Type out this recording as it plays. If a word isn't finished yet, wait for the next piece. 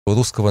у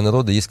русского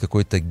народа есть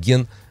какой-то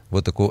ген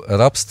вот такого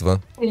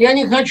рабства. Я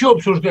не хочу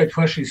обсуждать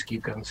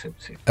фашистские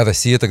концепции. А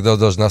Россия тогда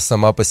должна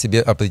сама по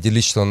себе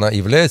определить, что она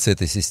является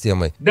этой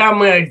системой. Да,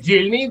 мы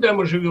отдельные, да,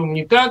 мы живем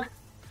не так,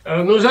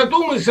 но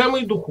зато мы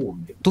самые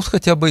духовные. Тут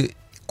хотя бы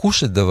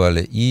кушать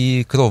давали,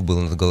 и кров был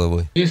над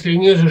головой. Если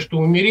не за что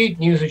умереть,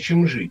 не за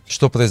чем жить.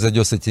 Что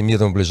произойдет с этим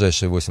миром в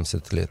ближайшие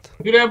 80 лет?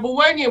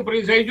 Переобувание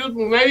произойдет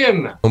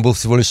мгновенно. Он был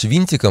всего лишь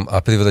винтиком,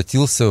 а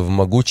превратился в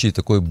могучий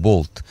такой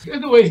болт.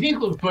 Это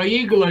возникло в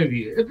твоей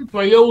голове. Это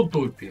твоя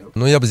утопия.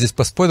 Но я бы здесь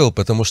поспорил,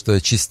 потому что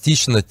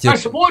частично...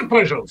 Поспорь,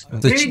 пожалуйста.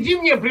 Приведи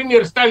мне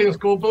пример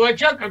сталинского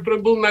палача, который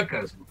был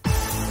наказан.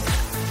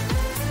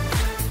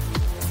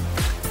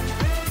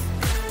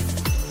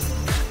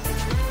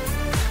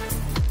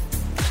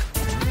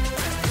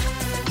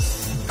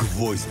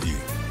 Гвозди.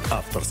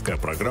 Авторская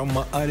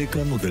программа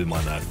Арика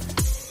Нудельмана.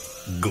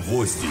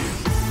 Гвозди.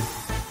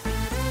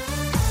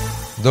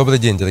 Добрый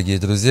день, дорогие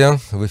друзья.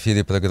 В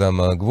эфире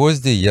программа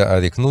 «Гвозди». Я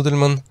Арик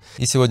Нудельман.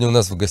 И сегодня у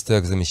нас в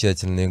гостях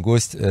замечательный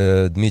гость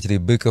Дмитрий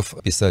Быков,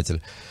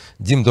 писатель.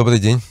 Дим, добрый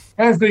день.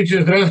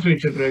 Здравствуйте,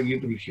 здравствуйте, дорогие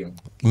друзья.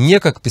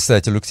 Не как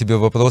писателю к тебе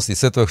вопрос, и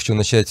с этого хочу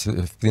начать,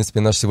 в принципе,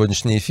 наш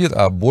сегодняшний эфир,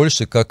 а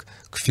больше как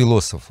к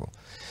философу.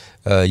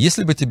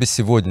 Если бы тебе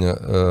сегодня,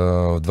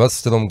 в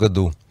 22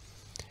 году,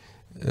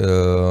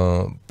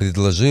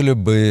 предложили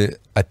бы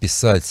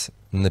описать,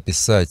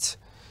 написать,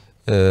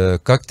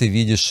 как ты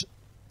видишь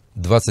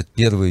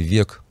 21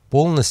 век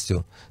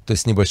полностью, то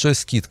есть с небольшой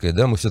скидкой,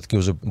 да, мы все-таки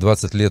уже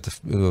 20 лет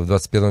в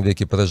 21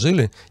 веке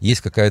прожили,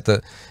 есть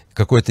какое-то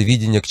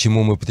видение, к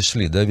чему мы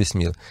пришли, да, весь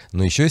мир,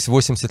 но еще есть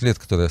 80 лет,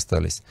 которые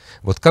остались.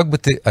 Вот как бы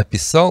ты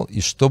описал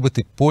и что бы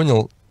ты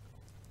понял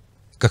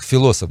как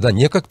философ, да,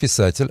 не как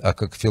писатель, а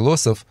как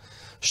философ,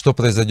 что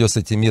произойдет с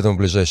этим миром в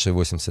ближайшие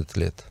 80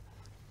 лет?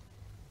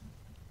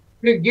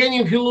 Я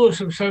не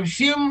философ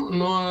совсем,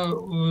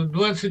 но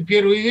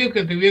 21 век –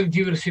 это век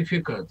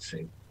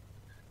диверсификации,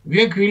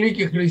 век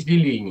великих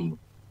разделений.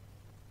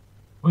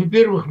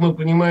 Во-первых, мы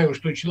понимаем,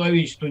 что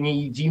человечество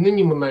не едино,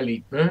 не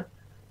монолитно,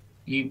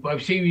 и, по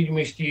всей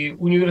видимости,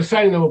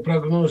 универсального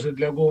прогноза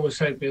для Homo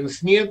sapiens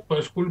нет,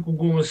 поскольку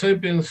Homo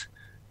sapiens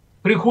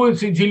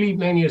приходится делить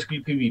на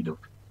несколько видов.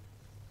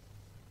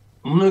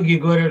 Многие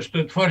говорят, что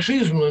это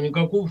фашизм, но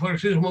никакого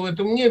фашизма в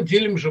этом нет.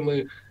 Делим же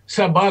мы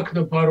собак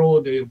на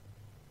породы,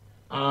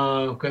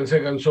 а в конце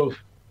концов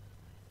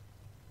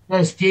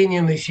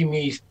растения на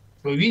семейство.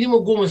 Видимо,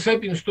 Homo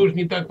sapiens тоже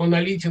не так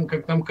монолитен,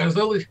 как нам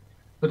казалось,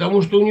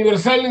 потому что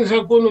универсальных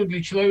законов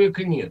для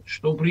человека нет.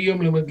 Что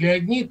приемлемо для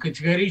одних,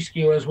 категорически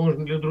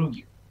невозможно для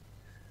других.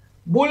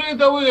 Более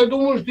того, я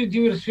думаю, что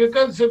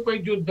диверсификация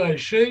пойдет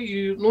дальше.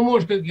 И,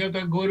 может, это я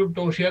так говорю,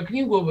 потому что я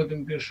книгу об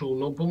этом пишу,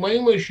 но по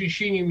моим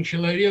ощущениям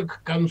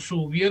человек к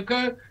концу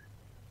века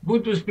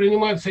будет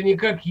восприниматься не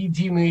как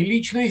единая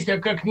личность, а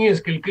как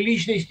несколько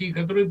личностей,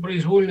 которые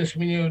произвольно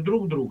сменяют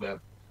друг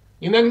друга.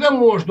 Иногда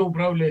можно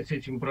управлять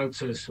этим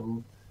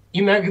процессом.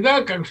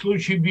 Иногда, как в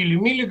случае Билли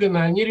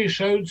Миллигана, они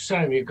решают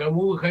сами,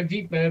 кому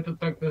выходить на этот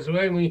так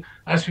называемый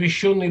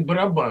освещенный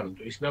барабан,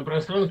 то есть на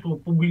пространство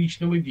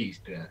публичного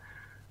действия.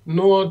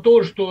 Но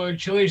то, что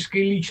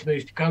человеческая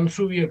личность к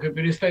концу века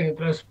перестанет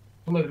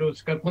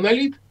рассматриваться как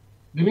монолит,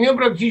 для меня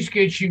практически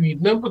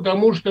очевидно,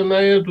 потому что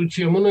на эту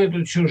тему, на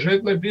этот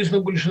сюжет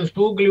написано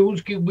большинство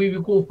голливудских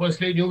боевиков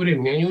последнего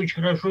времени. Они очень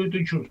хорошо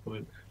это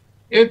чувствуют.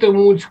 Это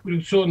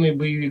мультипликационный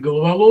боевик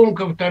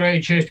 «Головоломка»,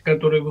 вторая часть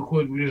которой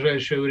выходит в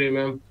ближайшее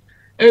время.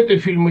 Это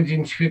фильм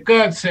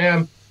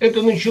 «Идентификация».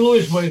 Это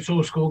началось с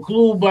 «Бойцовского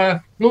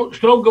клуба».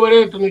 Строго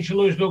говоря, это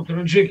началось с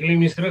 «Доктора Джекиля и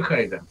мистера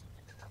Хайда».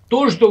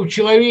 То, что в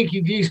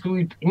человеке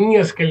действует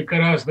несколько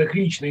разных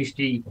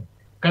личностей,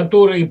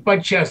 которые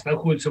подчас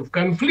находятся в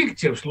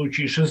конфликте, в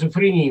случае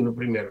шизофрении,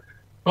 например,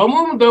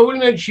 по-моему,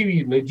 довольно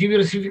очевидно.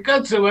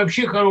 Диверсификация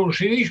вообще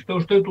хорошая вещь,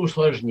 потому что это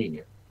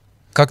усложнение.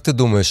 Как ты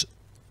думаешь,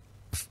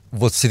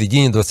 вот в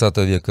середине 20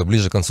 века,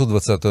 ближе к концу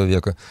 20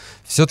 века,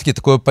 все-таки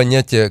такое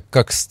понятие,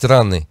 как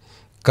страны,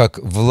 как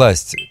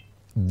власть,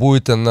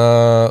 будет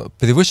она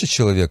превыше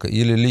человека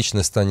или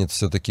личность станет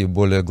все-таки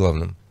более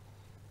главным?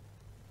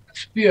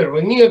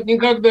 Сперва. Нет,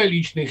 никогда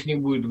личность не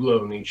будет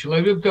главной.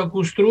 Человек так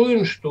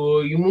устроен,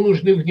 что ему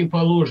нужны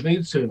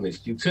внеположные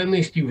ценности.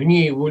 Ценности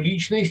вне его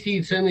личности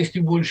и ценности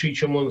большие,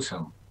 чем он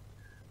сам.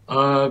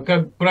 А,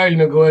 как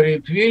правильно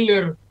говорит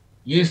Веллер,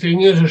 если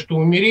не за что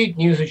умереть,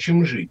 не за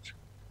чем жить.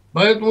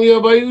 Поэтому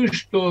я боюсь,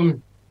 что,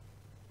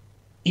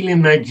 или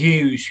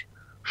надеюсь,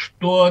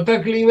 что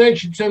так или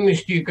иначе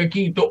ценности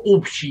какие-то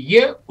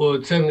общие,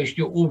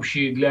 ценности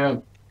общие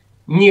для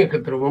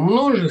некоторого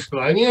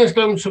множества, они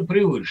останутся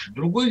превыше.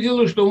 Другое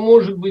дело, что,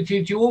 может быть,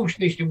 эти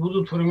общности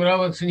будут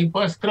формироваться не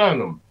по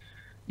странам.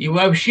 И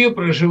вообще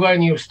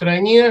проживание в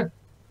стране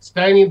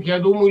станет, я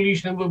думаю,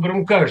 личным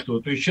выбором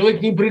каждого. То есть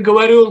человек не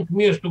приговорен к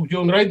месту, где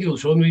он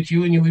родился, он ведь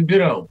его не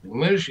выбирал,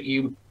 понимаешь?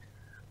 И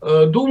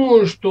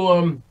думаю,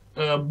 что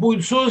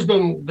будет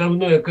создан,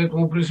 давно я к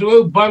этому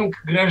призываю, банк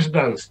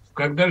гражданств,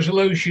 когда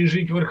желающие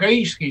жить в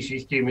архаической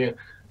системе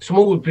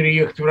смогут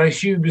переехать в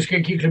Россию без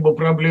каких-либо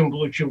проблем,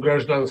 получив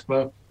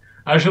гражданство,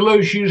 а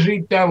желающие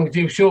жить там,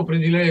 где все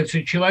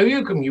определяется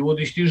человеком, его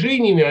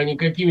достижениями, а не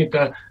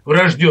какими-то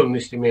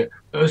врожденностями,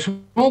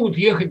 смогут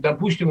ехать,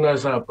 допустим, на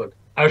Запад.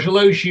 А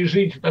желающие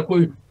жить в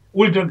такой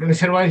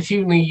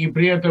ультраконсервативной и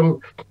при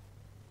этом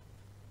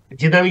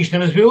динамично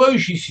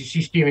развивающейся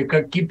системе,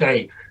 как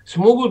Китай,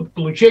 смогут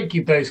получать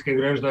китайское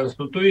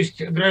гражданство. То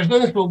есть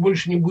гражданство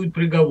больше не будет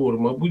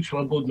приговором, а будет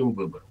свободным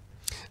выбором.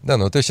 Да,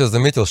 но вот я сейчас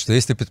заметил, что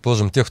если,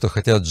 предположим, те, кто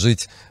хотят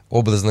жить,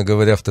 образно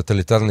говоря, в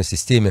тоталитарной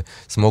системе,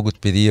 смогут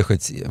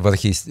переехать в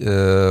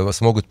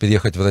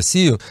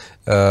Россию,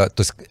 то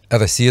есть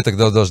Россия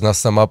тогда должна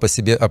сама по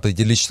себе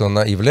определить, что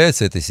она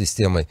является этой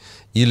системой,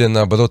 или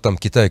наоборот, там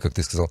Китай, как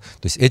ты сказал.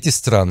 То есть эти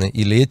страны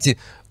или эти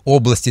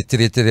области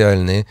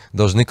территориальные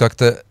должны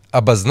как-то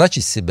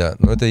обозначить себя,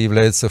 но это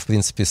является, в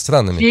принципе,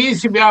 странами. Россия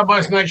себя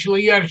обозначила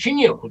ярче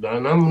некуда.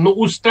 Она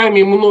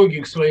устами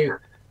многих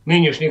своих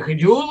нынешних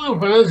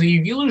идеологов, она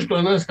заявила, что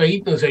она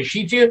стоит на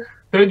защите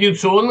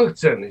традиционных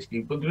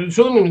ценностей. Под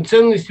традиционными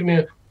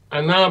ценностями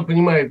она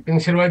понимает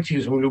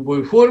консерватизм в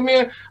любой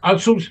форме,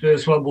 отсутствие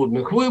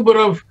свободных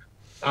выборов,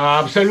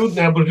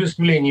 абсолютное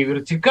обожествление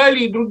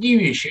вертикали и другие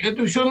вещи.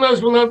 Это все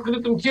названо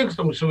открытым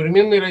текстом в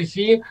современной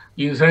России,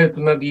 и за это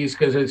надо ей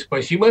сказать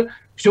спасибо.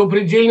 Все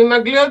предельно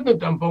наглядно,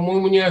 там,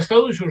 по-моему, не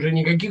осталось уже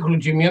никаких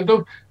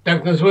рудиментов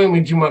так называемой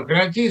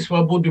демократии,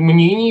 свободы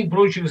мнений и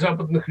прочих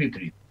западных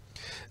витрин.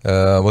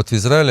 Вот в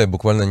Израиле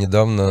буквально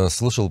недавно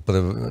слушал,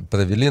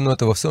 провели, но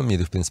это во всем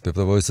мире, в принципе,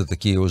 проводятся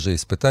такие уже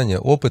испытания,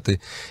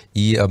 опыты,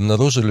 и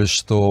обнаружили,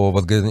 что в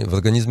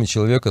организме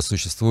человека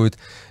существует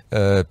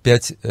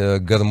 5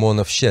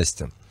 гормонов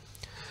счастья.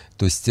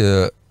 То есть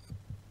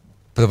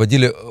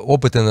проводили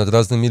опыты над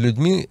разными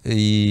людьми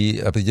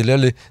и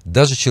определяли,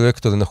 даже человек,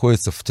 который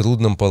находится в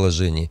трудном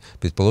положении,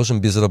 предположим,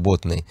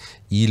 безработный,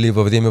 или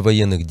во время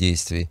военных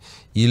действий,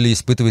 или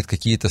испытывает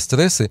какие-то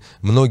стрессы,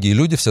 многие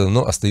люди все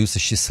равно остаются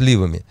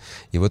счастливыми.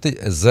 И вот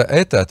за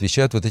это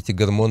отвечают вот эти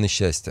гормоны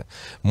счастья.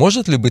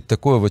 Может ли быть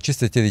такой вот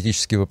чисто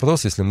теоретический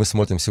вопрос, если мы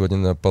смотрим сегодня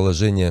на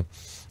положение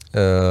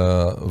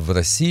в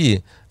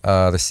России,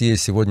 а Россия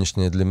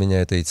сегодняшняя для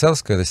меня это и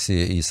царская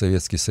Россия, и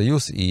Советский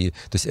Союз, и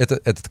то есть это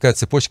такая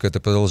цепочка, это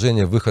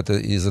продолжение выхода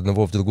из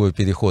одного в другой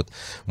переход.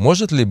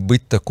 Может ли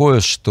быть такое,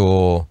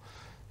 что,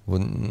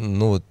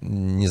 ну,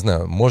 не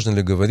знаю, можно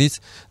ли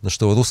говорить, но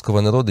что у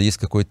русского народа есть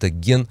какой-то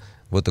ген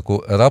вот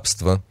такого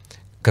рабства,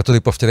 который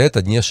повторяет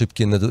одни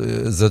ошибки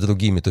за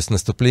другими, то есть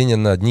наступление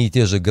на одни и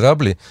те же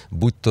грабли,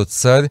 будь то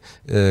царь,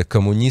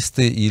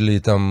 коммунисты или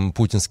там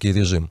путинский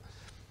режим?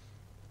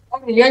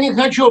 Я не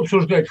хочу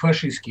обсуждать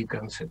фашистские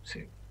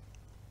концепции.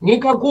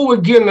 Никакого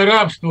гена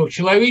рабства в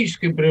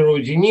человеческой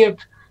природе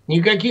нет,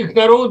 никаких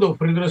народов,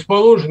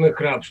 предрасположенных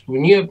к рабству,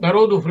 нет,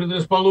 народов,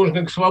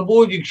 предрасположенных к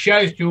свободе, к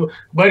счастью,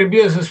 к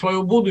борьбе за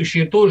свое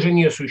будущее тоже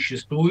не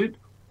существует.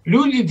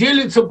 Люди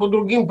делятся по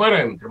другим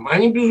параметрам.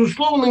 Они,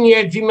 безусловно, не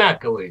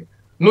одинаковые,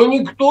 но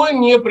никто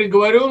не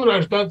приговорен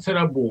рождаться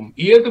рабом,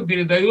 и это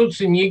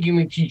передается не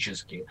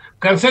генетически. В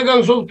конце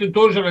концов, ты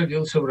тоже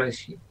родился в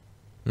России.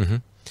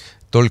 Угу.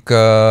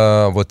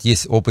 Только вот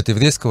есть опыт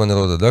еврейского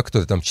народа, да,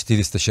 который там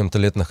 400 с чем-то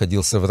лет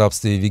находился в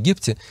рабстве в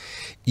Египте,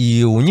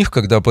 и у них,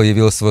 когда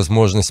появилась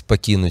возможность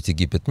покинуть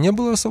Египет, не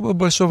было особо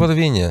большого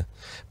рвения,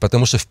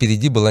 потому что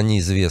впереди была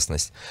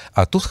неизвестность.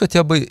 А тут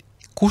хотя бы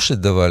кушать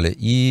давали,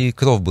 и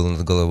кров была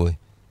над головой.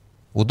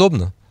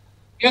 Удобно?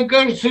 Мне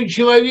кажется,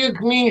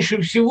 человек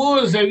меньше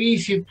всего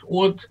зависит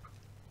от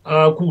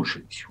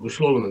кушать,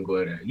 условно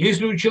говоря.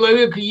 Если у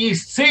человека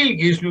есть цель,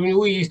 если у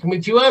него есть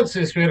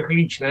мотивация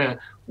сверхличная,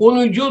 он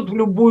уйдет в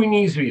любую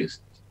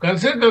неизвестность. В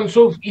конце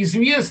концов,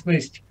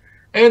 известность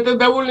 – это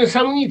довольно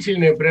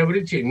сомнительное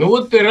приобретение. Но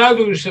вот ты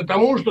радуешься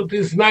тому, что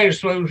ты знаешь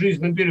свою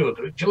жизнь наперед.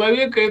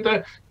 Человека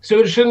это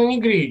совершенно не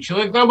греет.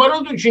 Человек,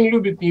 наоборот, очень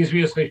любит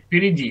неизвестность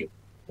впереди.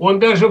 Он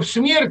даже в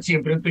смерти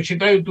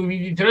предпочитает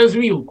увидеть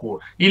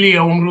развилку. Или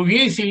я умру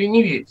весь, или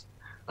не весь.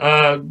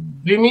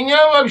 Для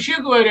меня, вообще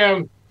говоря,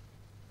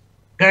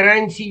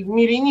 гарантий в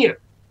мире нет.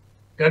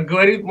 Как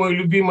говорит мой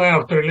любимый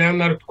автор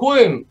Леонард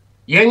Коэн,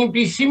 я не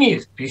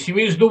пессимист.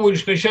 Пессимист думает,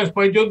 что сейчас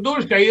пойдет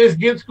дождь, а я с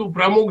детства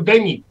промок до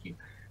нитки.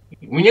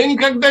 У меня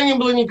никогда не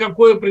было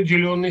никакой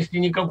определенности,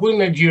 никакой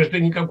надежды,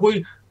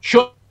 никакой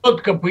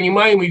четко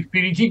понимаемой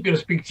впереди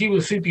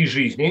перспективы сытой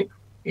жизни.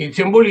 И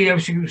тем более я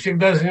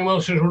всегда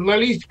занимался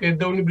журналистикой, это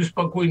довольно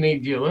беспокойное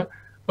дело.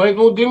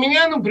 Поэтому для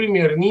меня,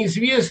 например,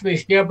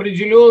 неизвестность,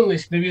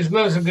 неопределенность,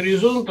 новизна за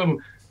горизонтом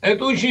 –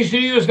 это очень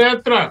серьезный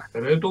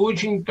аттрактор, это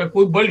очень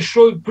такой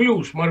большой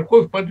плюс,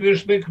 морковь,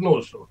 подвешенная к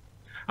носу.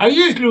 А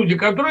есть люди,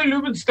 которые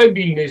любят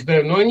стабильность,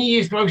 да, но они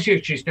есть во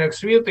всех частях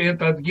света, и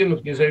это от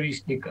генов не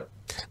зависит никак.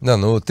 Да,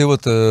 ну ты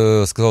вот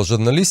сказал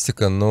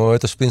журналистика, но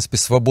это же, в принципе,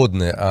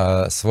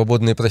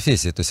 свободные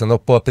профессии, то есть оно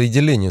по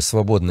определению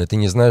свободное, ты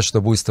не знаешь,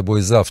 что будет с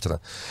тобой завтра.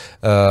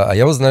 А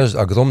я вот знаю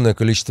огромное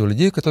количество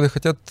людей, которые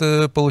хотят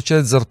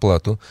получать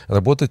зарплату,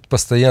 работать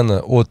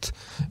постоянно от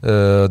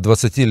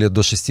 20 лет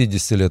до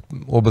 60 лет,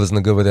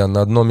 образно говоря,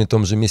 на одном и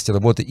том же месте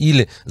работы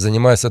или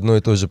занимаясь одной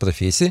и той же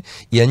профессией,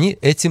 и они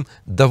этим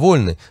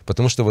довольны,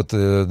 потому что вот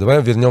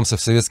давай вернемся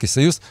в Советский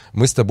Союз,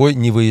 мы с тобой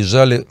не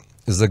выезжали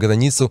за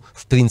границу,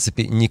 в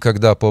принципе,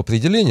 никогда по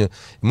определению.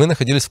 Мы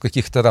находились в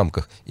каких-то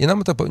рамках, и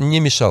нам это не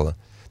мешало.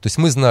 То есть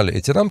мы знали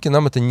эти рамки,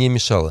 нам это не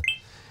мешало.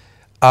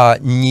 А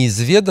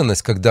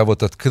неизведанность, когда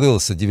вот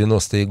открылся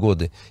 90-е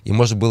годы, и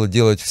можно было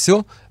делать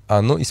все,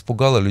 оно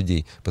испугало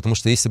людей. Потому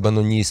что если бы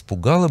оно не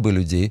испугало бы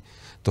людей,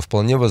 то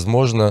вполне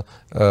возможно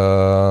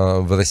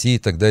в России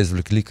тогда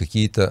извлекли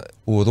какие-то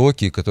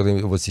уроки,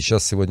 которые вот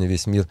сейчас, сегодня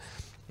весь мир,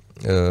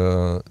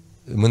 мы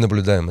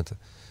наблюдаем это.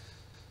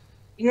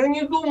 Я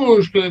не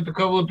думаю, что это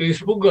кого-то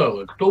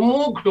испугало. Кто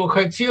мог, кто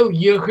хотел,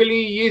 ехали,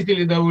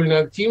 ездили довольно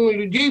активно.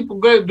 Людей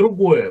пугает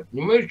другое.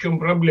 Понимаешь, в чем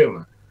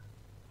проблема?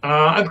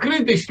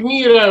 Открытость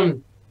мира,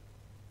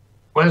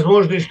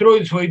 возможность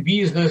строить свой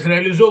бизнес,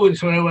 реализовывать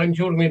свои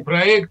авантюрные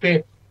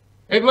проекты,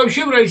 это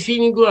вообще в России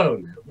не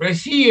главное. В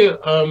России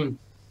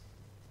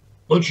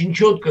очень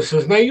четко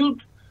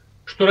сознают,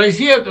 что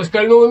Россия от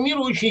остального мира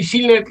очень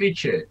сильно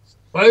отличается.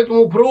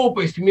 Поэтому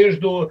пропасть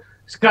между,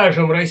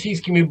 скажем,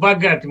 российскими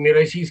богатыми и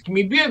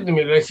российскими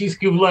бедными,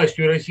 российской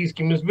властью и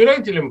российским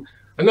избирателем,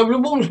 она в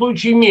любом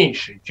случае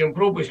меньше, чем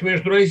пропасть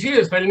между Россией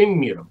и остальным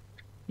миром.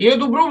 И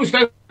эту пропасть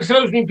так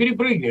сразу не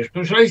перепрыгнешь,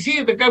 потому что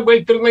Россия – это как бы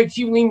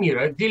альтернативный мир,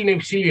 отдельная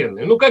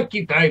вселенная, ну, как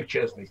Китай, в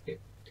частности.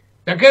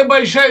 Такая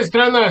большая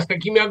страна с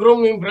такими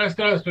огромными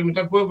пространствами,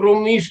 такой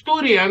огромной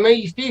историей, она,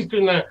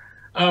 естественно,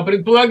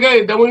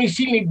 предполагает довольно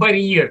сильный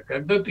барьер,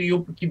 когда ты ее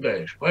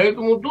покидаешь.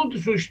 Поэтому тут и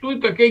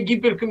существует такая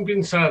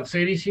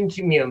гиперкомпенсация,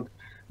 ресентимент.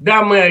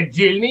 Да, мы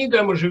отдельные,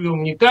 да, мы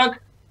живем не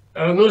так,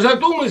 но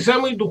зато мы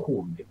самые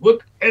духовные.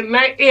 Вот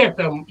на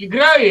этом,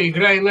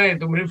 играя на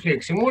этом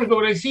рефлексе, можно в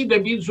России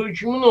добиться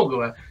очень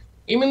многого.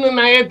 Именно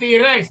на этой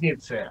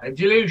разнице,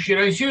 отделяющей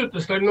Россию от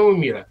остального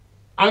мира.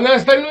 А на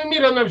остальной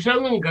мир она все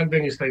равно никогда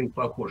не станет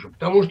похожа.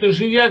 Потому что,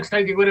 живя,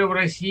 кстати говоря, в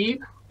России,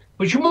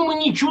 почему мы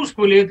не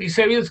чувствовали этой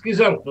советской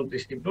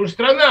замкнутости? Потому что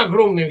страна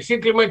огромная, все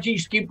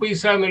климатические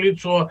пояса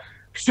налицо,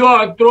 все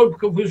от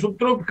тропиков и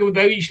субтропиков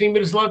до вечной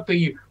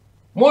мерзлоты.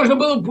 Можно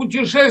было,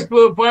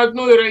 путешествуя по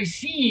одной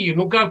России,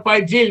 ну как по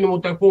отдельному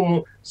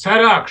такому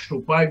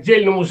Саракшу, по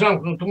отдельному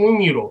замкнутому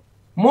миру,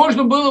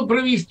 можно было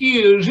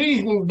провести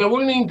жизнь в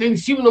довольно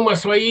интенсивном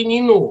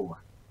освоении нового.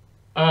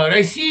 А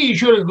Россия,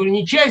 еще раз говорю,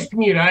 не часть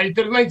мира, а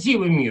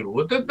альтернатива миру.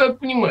 Вот это надо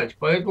понимать.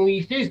 Поэтому,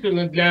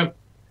 естественно, для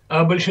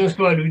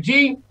большинства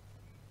людей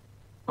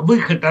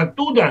выход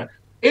оттуда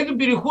 – это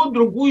переход в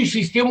другую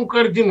систему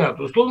координат.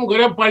 Условно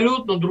говоря,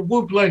 полет на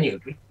другую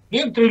планету.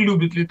 Некоторые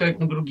любят летать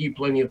на другие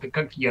планеты,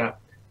 как я.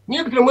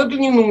 Некоторым это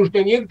не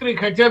нужно. Некоторые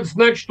хотят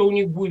знать, что у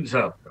них будет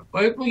завтра.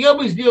 Поэтому я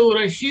бы сделал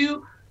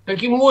Россию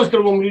таким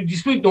островом,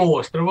 действительно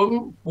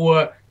островом,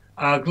 по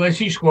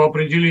классическому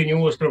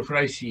определению остров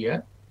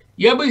Россия.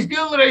 Я бы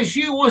сделал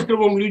Россию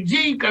островом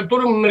людей,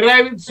 которым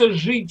нравится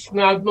жить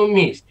на одном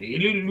месте.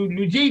 Или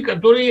людей,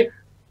 которые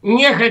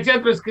не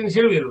хотят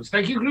расконсервироваться.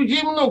 Таких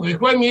людей много.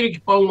 Их в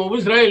Америке полно, в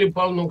Израиле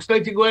полно.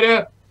 Кстати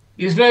говоря,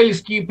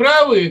 израильские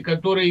правые,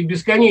 которые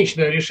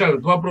бесконечно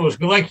решают вопрос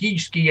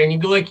галактический, я не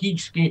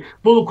галактический,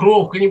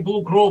 полукровка, не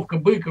полукровка,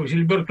 Быков,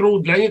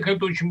 Зильбертруд, для них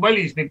это очень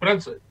болезненный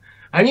процесс.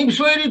 Они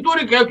своей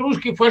риторикой от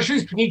русских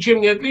фашистов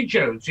ничем не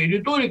отличаются. И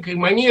риторика, и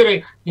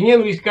манеры, и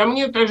ненависть ко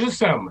мне та же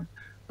самая.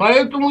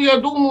 Поэтому я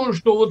думаю,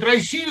 что вот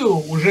Россию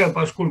уже,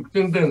 поскольку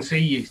тенденция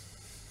есть,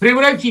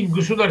 превратить в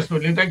государство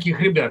для таких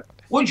ребят,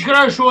 очень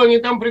хорошо, они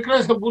там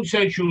прекрасно будут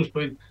себя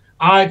чувствовать.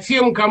 А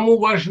тем, кому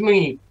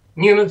важны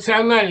не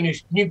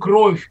национальность, не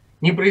кровь,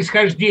 не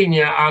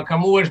происхождение, а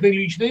кому важны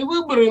личные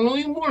выборы, ну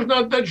им можно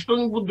отдать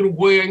что-нибудь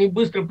другое, и они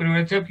быстро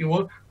превратят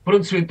его в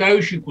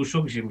процветающий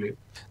кусок земли.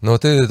 Но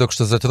ты только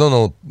что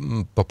затронул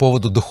по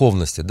поводу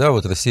духовности, да,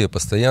 вот Россия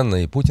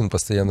постоянно, и Путин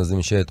постоянно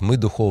замечает, мы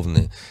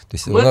духовные. То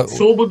есть мы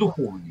особо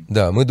духовные.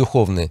 Да, мы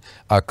духовные.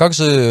 А как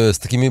же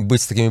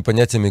быть с такими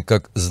понятиями,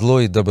 как зло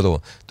и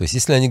добро? То есть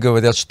если они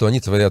говорят, что они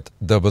творят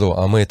добро,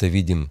 а мы это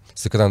видим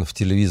с экранов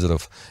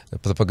телевизоров,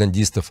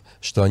 пропагандистов,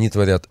 что они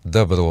творят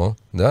добро,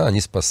 да,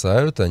 они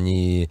спасают,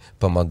 они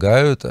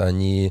помогают,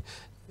 они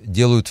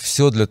делают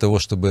все для того,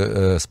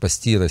 чтобы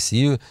спасти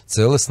Россию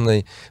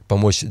целостной,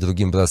 помочь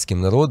другим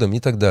братским народам и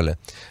так далее.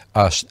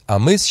 А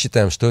мы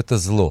считаем, что это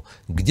зло.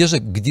 Где же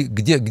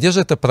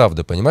это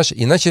правда, понимаешь?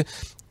 Иначе,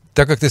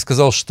 так как ты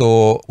сказал,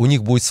 что у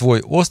них будет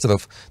свой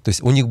остров, то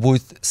есть у них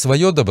будет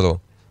свое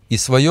добро и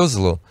свое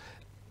зло,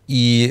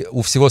 и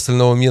у всего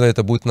остального мира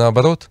это будет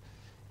наоборот,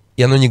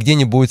 и оно нигде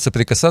не будет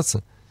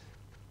соприкасаться?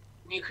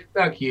 У них и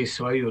так есть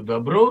свое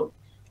добро,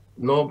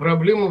 но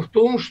проблема в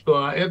том,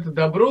 что это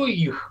добро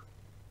их,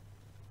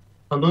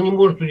 оно не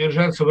может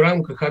удержаться в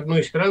рамках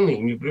одной страны.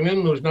 Им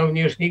непременно нужна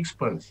внешняя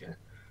экспансия.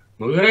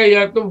 Но,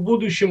 вероятно, в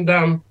будущем,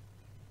 да,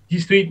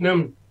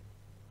 действительно,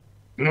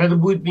 надо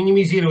будет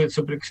минимизировать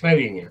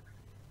соприкосновение.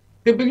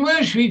 Ты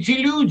понимаешь, ведь и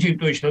люди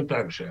точно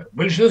так же.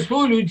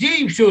 Большинство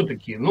людей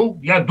все-таки, ну,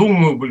 я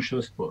думаю,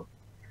 большинство,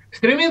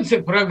 стремится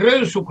к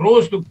прогрессу, к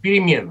росту, к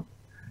переменам.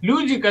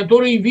 Люди,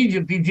 которые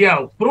видят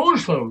идеал в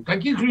прошлом,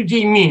 таких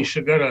людей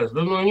меньше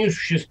гораздо, но они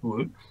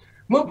существуют.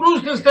 Мы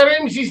просто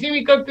стараемся с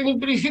ними как-то не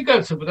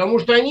пересекаться, потому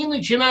что они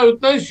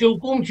начинают нас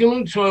силком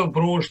тянуть в свое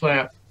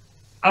прошлое.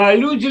 А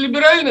люди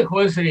либеральных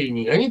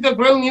воззрений, они, как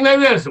правило, не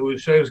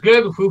навязывают своих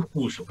взглядов и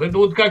вкусов. Это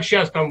вот как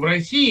сейчас там в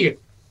России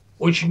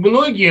очень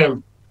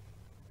многие,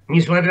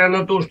 несмотря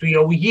на то, что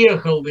я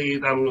уехал, да и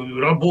там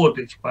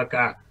работать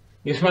пока,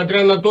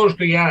 несмотря на то,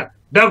 что я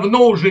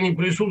давно уже не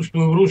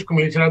присутствую в русском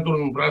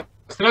литературном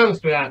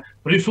пространстве, а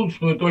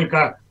присутствую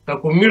только в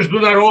таком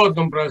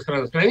международном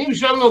пространстве, они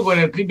все равно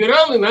говорят,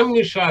 либералы нам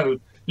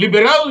мешают.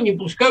 Либералы не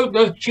пускают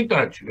нас к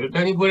читателю. Это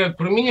они говорят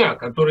про меня,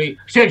 который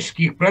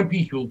всячески их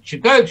пропихивал к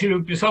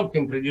читателю, писал к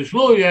ним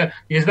предисловия,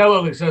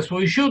 издавал их за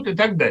свой счет и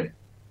так далее.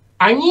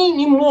 Они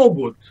не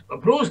могут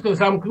просто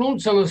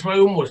замкнуться на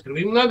своем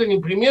острове. Им надо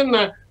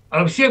непременно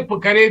всех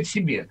покорять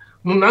себе.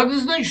 Но надо,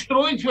 значит,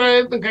 строить,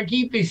 вероятно,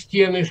 какие-то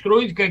стены,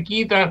 строить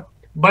какие-то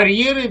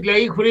барьеры для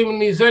их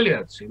временной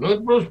изоляции. Но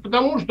это просто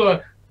потому,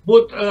 что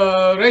вот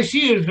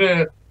Россия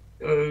же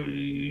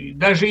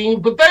даже и не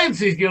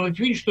пытается сделать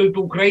вид, что это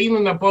Украина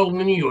напала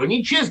на нее.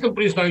 Они честно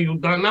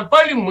признают, да,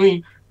 напали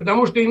мы,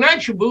 потому что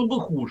иначе было бы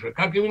хуже.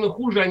 Как именно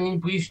хуже, они не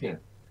поясняют.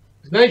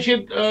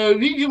 Значит,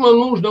 видимо,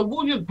 нужно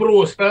будет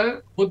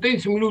просто вот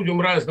этим людям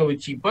разного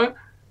типа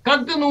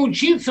как-то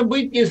научиться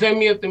быть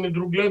незаметными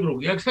друг для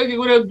друга. Я, кстати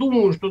говоря,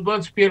 думаю, что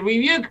 21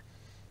 век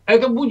 –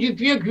 это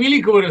будет век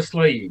великого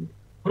расслоения.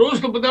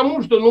 Просто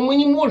потому, что мы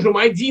не можем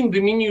один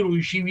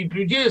доминирующий вид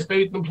людей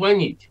оставить на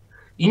планете.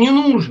 И не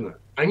нужно.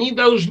 Они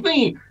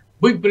должны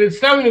быть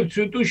представлены в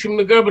цветущем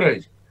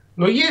многообразии.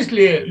 Но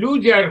если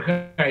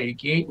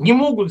люди-архаики не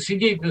могут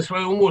сидеть на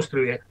своем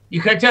острове и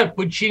хотят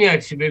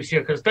подчинять себе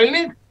всех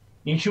остальных,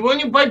 ничего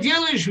не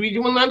поделаешь.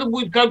 Видимо, надо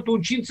будет как-то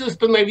учиться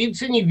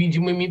становиться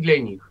невидимыми для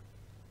них.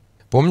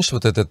 Помнишь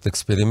вот этот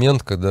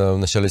эксперимент, когда в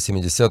начале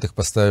 70-х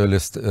поставили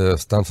в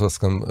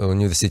Стэнфордском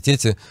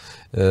университете,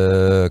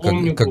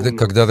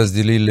 когда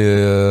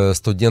разделили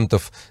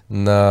студентов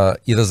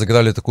и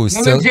разыграли такую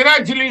сцену...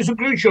 Надзиратели и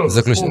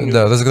заключенных.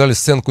 Да, разыграли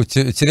сценку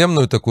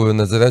тюремную такую,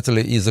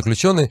 надзиратели и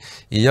заключенные.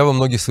 И я во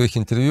многих своих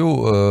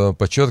интервью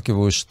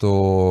подчеркиваю,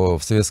 что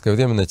в советское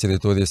время на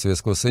территории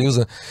Советского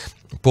Союза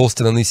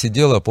полстраны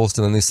сидело, а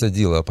полстраны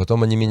садило. А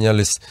потом они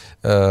менялись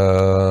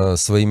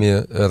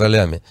своими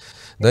ролями.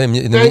 Да,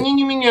 они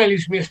не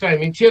менялись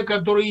местами. Те,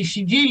 которые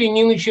сидели,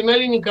 не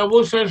начинали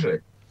никого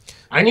сажать.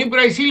 Они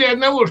просили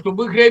одного,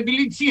 чтобы их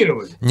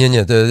реабилитировали.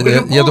 Нет,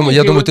 я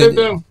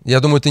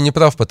думаю, ты не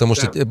прав, потому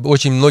что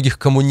очень многих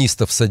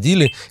коммунистов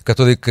садили,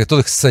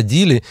 которых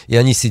садили, и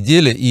они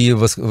сидели и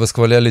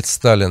восхваляли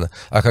Сталина.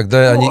 А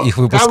когда они их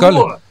выпускали...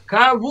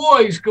 Кого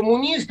из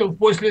коммунистов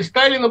после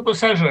Сталина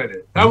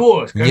посажали?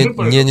 Кого? Скажи,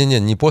 пожалуйста.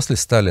 Не после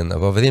Сталина,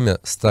 во время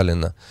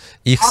Сталина.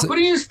 А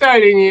при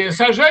Сталине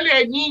сажали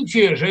одни и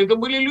те же. Это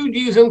были люди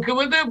из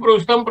НКВД,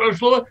 просто там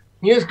прошло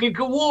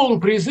несколько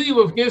волн,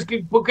 призывов,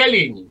 несколько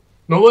поколений.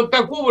 Но вот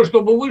такого,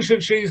 чтобы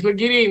вышедшие из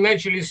лагерей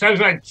начали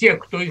сажать тех,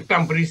 кто их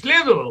там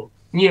преследовал,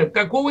 нет,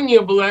 такого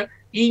не было.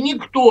 И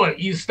никто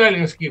из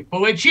сталинских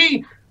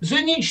палачей,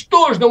 за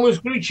ничтожным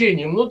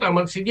исключением, там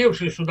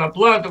отсидевший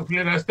Судоплатов или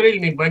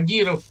расстрельный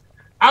Багиров,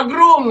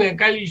 огромное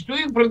количество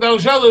их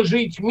продолжало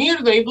жить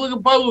мирно и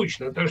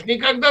благополучно. Потому что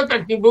никогда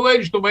так не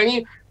бывает, чтобы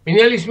они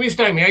менялись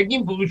местами.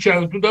 Одни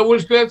получают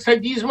удовольствие от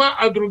садизма,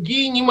 а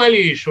другие ни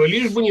малейшего,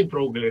 лишь бы не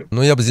трогали.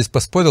 Ну, я бы здесь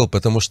поспорил,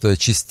 потому что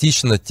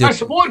частично...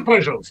 Поспорь,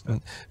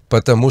 пожалуйста.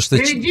 Потому что...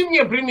 Приведи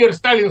мне пример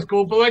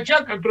сталинского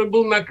палача, который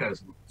был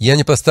наказан. Я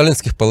не про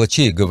сталинских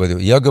палачей говорю.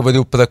 Я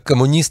говорю про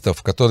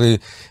коммунистов,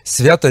 которые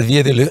свято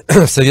верили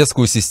в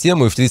советскую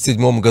систему и в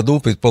 1937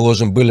 году,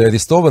 предположим, были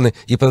арестованы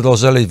и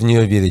продолжали в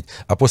нее верить.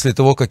 А после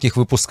того, как их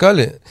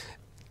выпускали...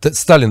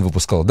 Сталин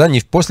выпускал, да,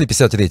 не после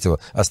 53-го,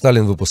 а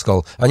Сталин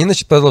выпускал. Они,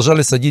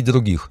 продолжали садить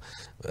других.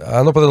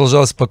 Оно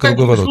продолжалось по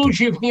круговороту. Таких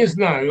случаев не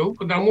знаю,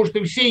 потому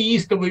что все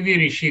истово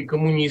верящие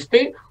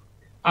коммунисты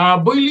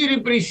были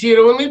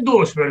репрессированы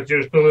до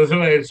смерти, что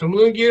называется.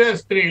 Многие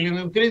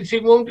расстреляны в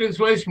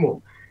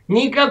 1937-1938.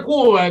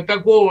 Никакого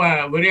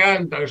такого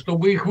варианта,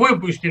 чтобы их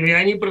выпустили, и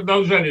они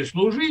продолжали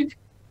служить,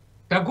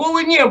 такого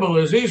не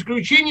было, за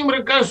исключением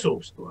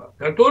рокоссовства,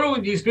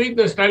 которого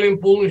действительно Сталин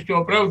полностью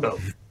оправдал.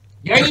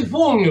 Я не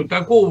помню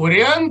такого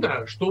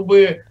варианта,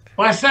 чтобы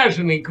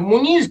посаженный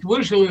коммунист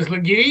вышел из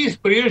лагерей с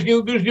прежней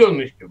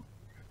убежденностью.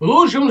 В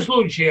лучшем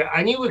случае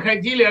они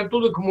выходили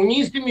оттуда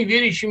коммунистами,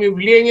 верящими в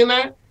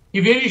Ленина и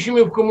верящими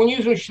в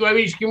коммунизм с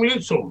человеческим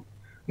лицом.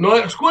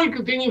 Но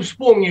сколько ты не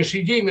вспомнишь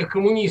идейных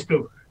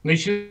коммунистов,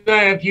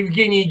 начиная от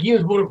Евгении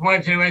Гинзбург,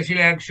 матери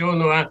Василия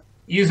Аксенова,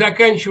 и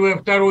заканчивая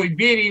второй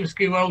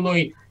Бериевской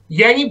волной,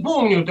 я не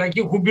помню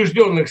таких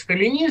убежденных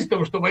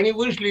сталинистов, чтобы они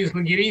вышли из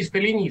лагерей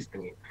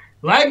сталинистами.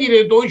 Лагерь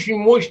 – это очень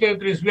мощная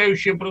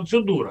отрезвляющая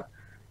процедура.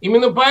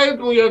 Именно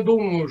поэтому я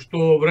думаю,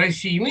 что в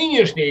России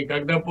нынешней,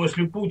 когда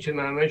после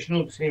Путина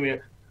начнут с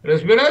ними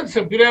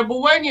разбираться,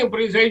 переобувание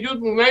произойдет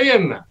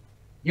мгновенно.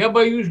 Я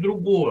боюсь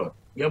другого.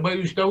 Я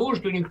боюсь того,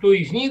 что никто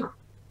из них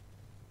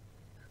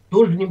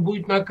тоже не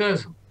будет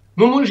наказан.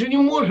 Но мы же не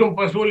можем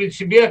позволить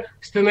себе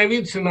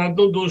становиться на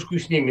одну доску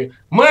с ними.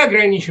 Мы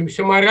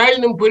ограничимся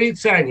моральным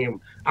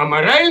порицанием. А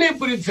моральное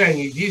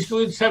порицание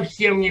действует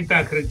совсем не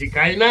так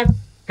радикально,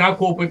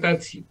 как опыт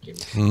отсидки.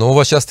 Но у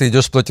вас сейчас ты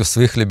идешь против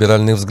своих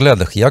либеральных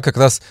взглядов. Я как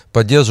раз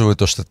поддерживаю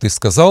то, что ты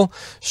сказал,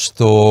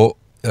 что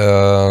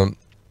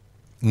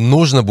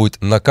нужно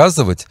будет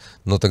наказывать,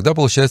 но тогда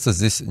получается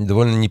здесь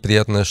довольно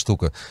неприятная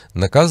штука.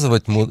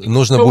 Наказывать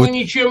нужно будет... будет... Мы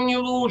ничем не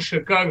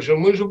лучше, как же?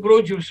 Мы же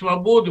против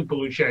свободы,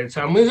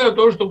 получается, а мы за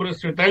то, чтобы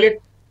расцветали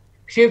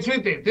все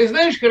цветы. Ты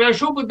знаешь,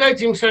 хорошо бы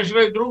дать им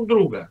сожрать друг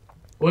друга.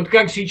 Вот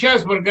как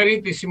сейчас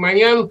Маргарита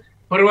Симонян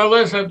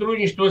порвала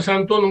сотрудничество с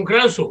Антоном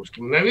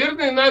Красовским.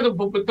 Наверное, надо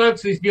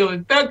попытаться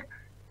сделать так,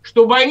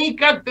 чтобы они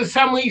как-то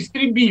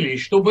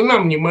самоистребились, чтобы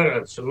нам не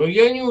мараться. Но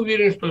я не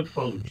уверен, что это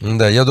получится.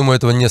 Да, я думаю,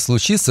 этого не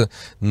случится,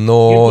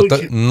 но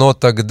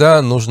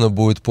тогда нужно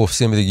будет по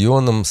всем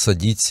регионам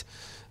садить,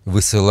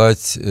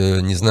 высылать,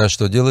 не знаю,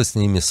 что делать с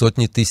ними,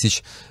 сотни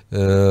тысяч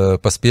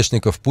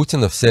поспешников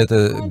Путина, вся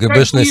эта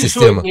ГБшная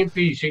система. Сотни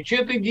тысяч?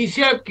 Это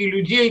десятки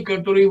людей,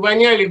 которые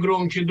воняли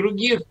громче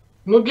других.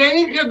 Но для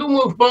них, я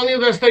думаю, вполне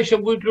достаточно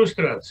будет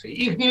люстрации.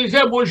 Их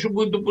нельзя больше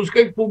будет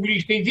допускать к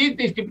публичной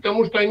деятельности,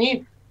 потому что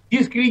они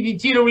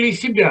дискредитировали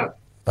себя.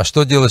 А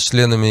что делать с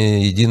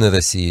членами Единой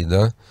России,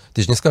 да?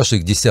 Ты же не скажешь,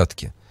 их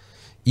десятки.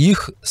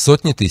 Их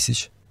сотни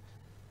тысяч.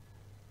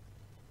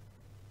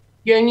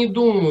 Я не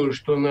думаю,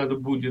 что надо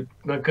будет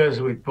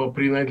наказывать по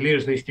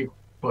принадлежности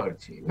к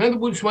партии. Надо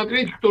будет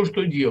смотреть, кто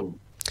что делал.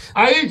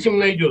 А этим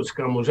найдется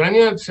кому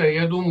заняться.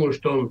 Я думаю,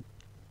 что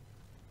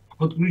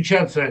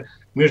подключаться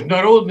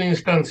международные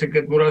инстанции к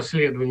этому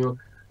расследованию.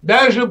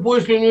 Даже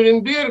после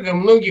Нюрнберга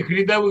многих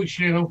рядовых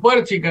членов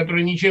партии,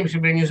 которые ничем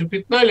себя не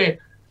запятнали,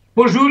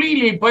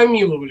 пожурили и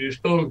помиловали,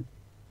 что,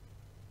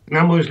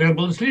 на мой взгляд,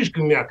 было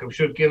слишком мягко.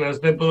 Все-таки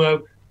НСДАП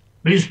была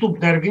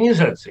преступной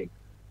организацией.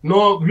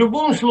 Но в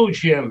любом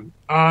случае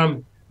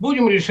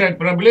будем решать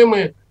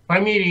проблемы по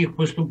мере их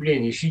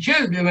поступления.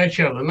 Сейчас для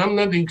начала нам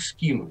надо их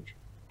скинуть.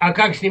 А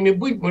как с ними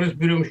быть, мы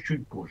разберемся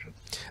чуть позже.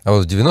 А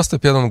вот в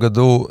 91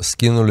 году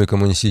скинули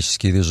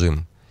коммунистический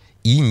режим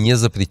и не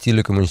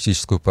запретили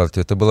коммунистическую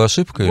партию. Это была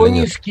ошибка его или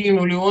нет? Не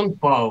скинули, он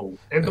пал.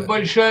 Это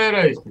большая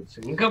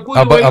разница. Никакой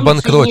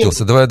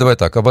обанкротился. Давай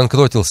так.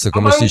 Обанкротился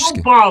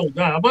коммунистический. Пал,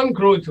 да,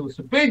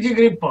 обанкротился.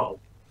 Педигри пал.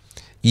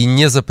 И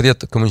не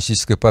запрет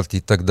коммунистической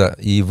партии тогда,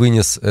 и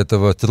вынес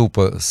этого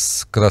трупа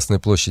с Красной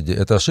площади.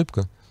 Это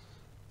ошибка?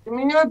 У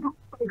меня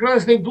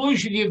Красной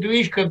площади – это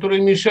вещь, которая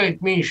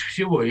мешает меньше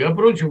всего. Я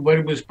против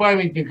борьбы с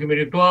памятниками,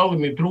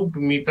 ритуалами,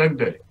 трупами и так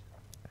далее.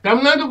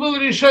 Там надо было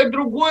решать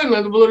другое,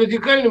 надо было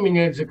радикально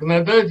менять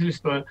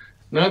законодательство,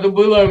 надо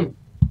было,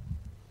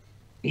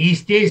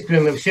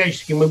 естественно,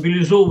 всячески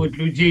мобилизовывать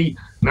людей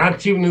на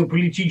активную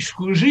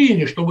политическую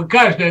жизнь, чтобы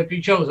каждый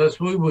отвечал за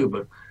свой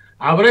выбор.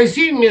 А в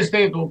России вместо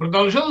этого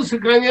продолжала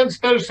сохраняться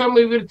та же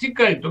самая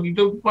вертикаль,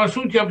 только по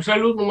сути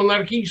абсолютно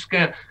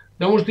монархическая,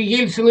 потому что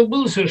Ельцин и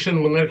был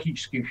совершенно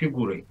монархической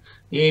фигурой.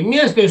 И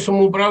местное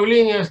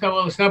самоуправление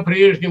оставалось на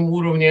прежнем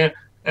уровне.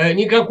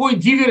 Никакой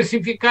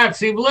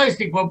диверсификации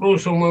власти, к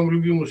вопросу о моем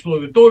любимом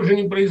слове, тоже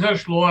не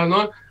произошло.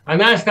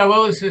 Она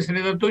оставалась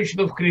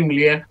сосредоточена в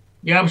Кремле.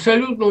 Я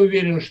абсолютно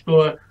уверен,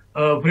 что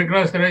в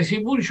прекрасной России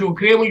будущего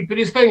Кремль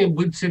перестанет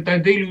быть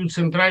цитаделью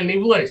центральной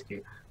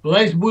власти.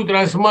 Власть будет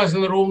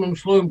размазана ровным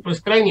слоем по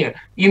стране.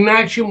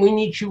 Иначе мы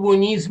ничего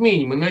не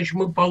изменим. Иначе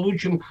мы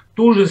получим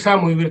ту же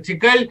самую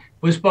вертикаль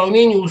в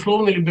исполнении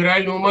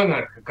условно-либерального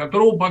монарха,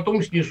 которого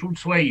потом снесут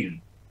свои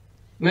же.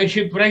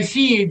 Значит, в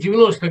России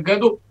 90-х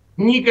годов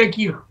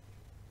никаких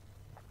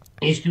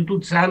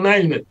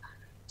институциональных,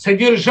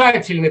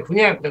 содержательных,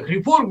 внятных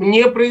реформ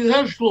не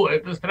произошло.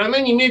 Эта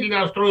страна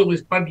немедленно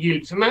настроилась под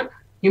Ельцина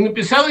и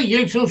написала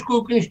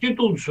Ельцинскую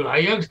конституцию. А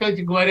я,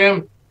 кстати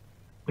говоря,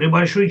 при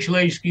большой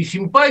человеческой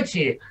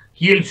симпатии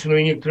к Ельцину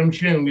и некоторым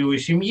членам его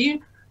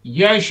семьи,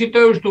 я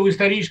считаю, что в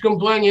историческом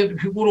плане эта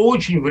фигура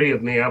очень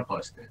вредная и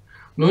опасная.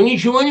 Но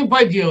ничего не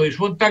поделаешь.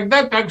 Вот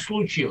тогда так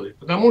случилось.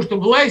 Потому что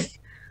власть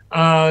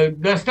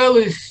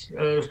досталась,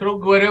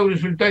 строго говоря, в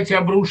результате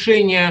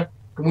обрушения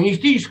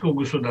коммунистического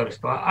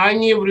государства, а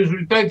не в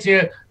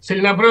результате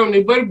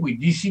целенаправленной борьбы.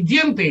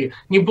 Диссиденты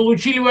не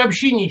получили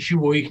вообще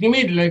ничего. Их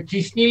немедленно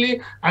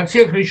оттеснили от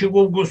всех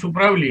рычагов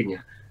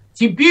госуправления.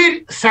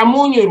 Теперь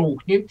само не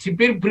рухнет,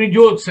 теперь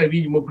придется,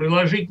 видимо,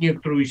 приложить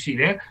некоторые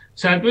усилия,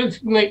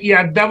 соответственно, и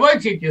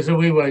отдавать эти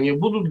завоевания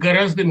будут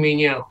гораздо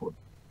менее охотно.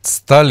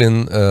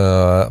 Сталин,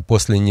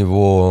 после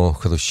него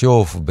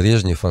Хрущев,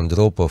 Брежнев,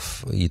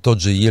 Андропов и тот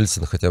же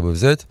Ельцин хотя бы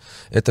взять,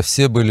 это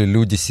все были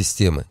люди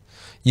системы.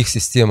 Их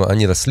система,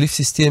 они росли в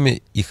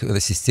системе, их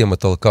система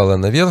толкала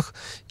наверх,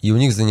 и у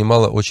них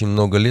занимало очень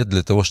много лет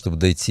для того, чтобы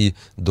дойти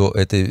до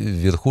этой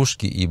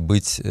верхушки и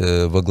быть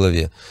во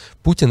главе.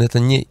 Путин это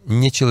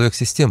не человек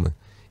системы.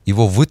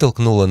 Его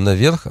вытолкнуло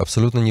наверх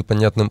абсолютно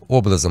непонятным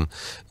образом.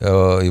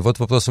 И вот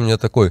вопрос у меня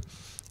такой.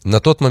 На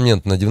тот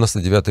момент, на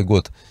 99-й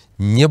год,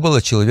 не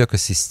было человека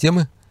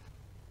системы?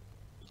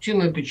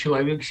 Путин – это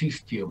человек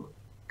системы.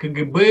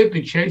 КГБ –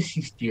 это часть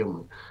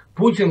системы.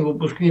 Путин –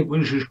 выпускник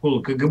высшей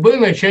школы КГБ,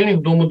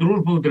 начальник Дома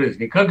дружбы в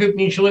Дрездене. Как это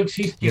не человек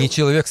системы? Не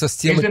человек со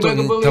системы. Если бы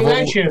это было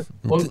иначе,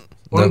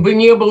 Он бы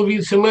не был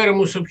вице-мэром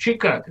у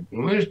Собчака, ты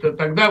понимаешь, что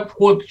тогда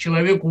вход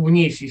человеку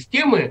вне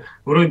системы,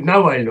 вроде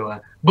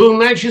Навального, был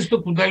начисто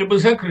куда-либо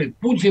закрыт.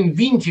 Путин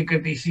винтик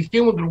этой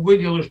системы, другое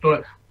дело,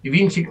 что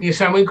винтик не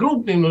самый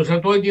крупный, но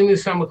зато один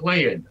из самых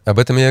лояльных. Об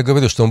этом я и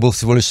говорю, что он был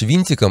всего лишь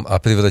винтиком, а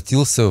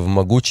превратился в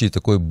могучий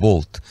такой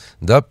болт.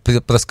 Да?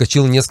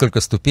 Проскочил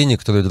несколько ступеней,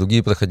 которые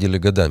другие проходили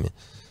годами.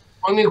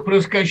 Он их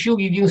проскочил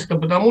единственно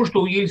потому,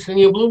 что у Ельцина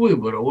не было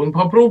выбора. Он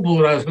попробовал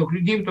разных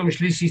людей, в том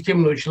числе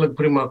системного человека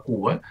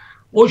Примакова.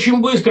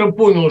 Очень быстро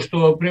понял,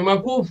 что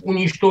Примаков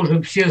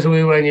уничтожит все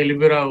завоевания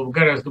либералов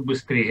гораздо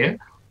быстрее.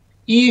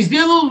 И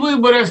сделал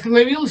выбор,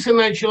 остановился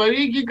на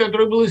человеке,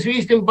 который был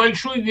известен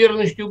большой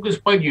верностью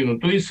господину,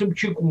 то есть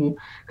Собчаку.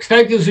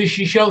 Кстати,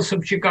 защищал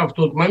Собчака в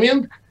тот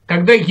момент,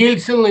 когда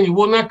Ельцин на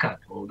него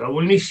накатывал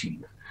довольно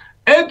сильно.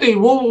 Это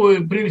его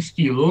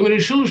прельстило. Он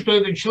решил, что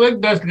этот человек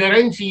даст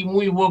гарантии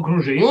ему его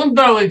окружению. Он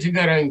дал эти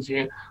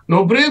гарантии,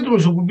 но при этом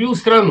загубил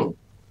страну.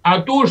 А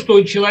то,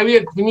 что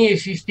человек вне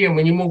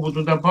системы не мог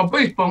туда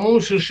попасть, по-моему,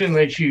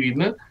 совершенно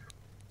очевидно.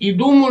 И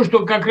думаю,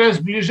 что как раз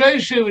в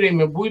ближайшее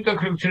время будет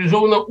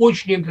охарактеризовано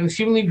очень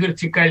интенсивной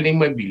вертикальной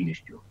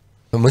мобильностью.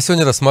 Мы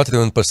сегодня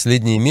рассматриваем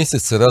последние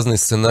месяцы разные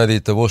сценарии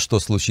того, что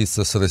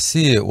случится с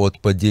Россией от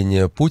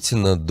падения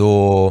Путина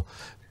до...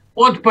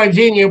 От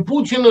падения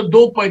Путина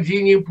до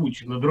падения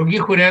Путина.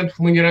 Других вариантов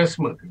мы не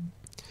рассматриваем.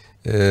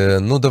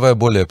 Ну, давай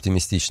более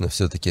оптимистично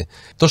все-таки.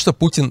 То, что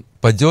Путин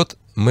падет,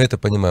 мы это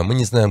понимаем. Мы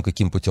не знаем,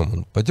 каким путем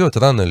он падет,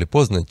 рано или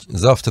поздно,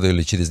 завтра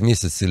или через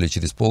месяц, или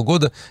через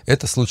полгода,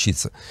 это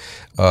случится.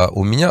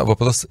 У меня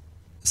вопрос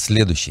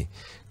следующий.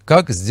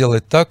 Как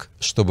сделать так,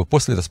 чтобы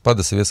после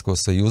распада Советского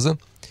Союза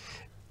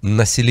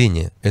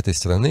население этой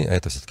страны, а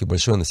это все-таки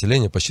большое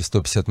население, почти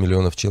 150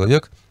 миллионов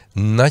человек,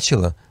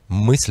 начало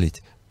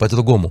мыслить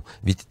по-другому?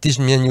 Ведь ты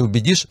же меня не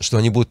убедишь, что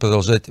они будут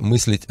продолжать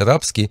мыслить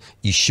рабски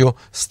еще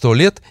 100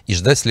 лет и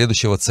ждать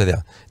следующего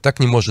царя. Так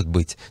не может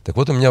быть. Так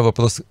вот у меня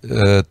вопрос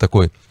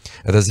такой.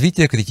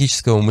 Развитие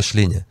критического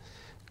мышления.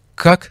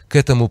 Как к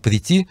этому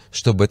прийти,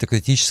 чтобы это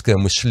критическое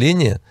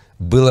мышление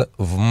было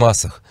в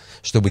массах?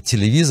 Чтобы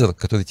телевизор,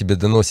 который тебе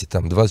доносит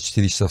там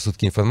 24 часа в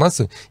сутки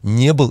информацию,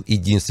 не был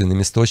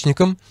единственным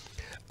источником,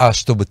 а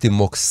чтобы ты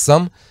мог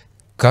сам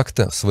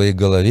как-то в своей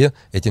голове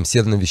этим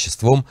серным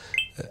веществом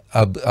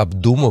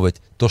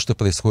обдумывать то, что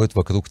происходит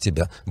вокруг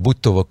тебя.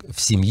 Будь то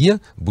в семье,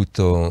 будь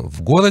то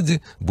в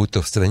городе, будь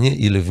то в стране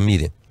или в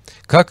мире.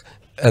 Как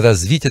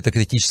развить это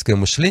критическое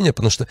мышление?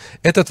 Потому что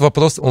этот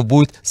вопрос, он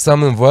будет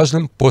самым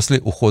важным после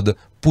ухода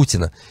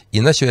Путина.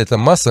 Иначе эта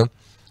масса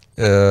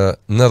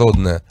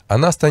народная,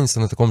 она останется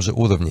на таком же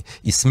уровне.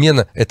 И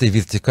смена этой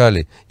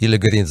вертикали или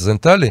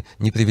горизонтали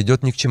не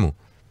приведет ни к чему.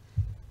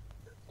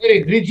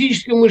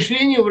 Критическое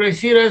мышление в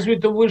России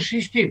развито в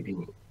высшей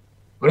степени.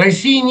 В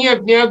России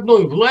нет ни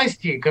одной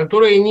власти,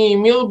 которая не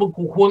имела бы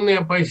кухонной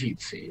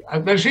оппозиции.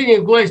 Отношение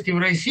к власти в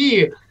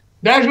России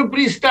даже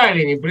при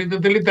Сталине, при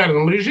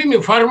тоталитарном режиме,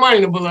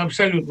 формально было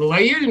абсолютно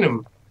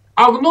лояльным,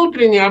 а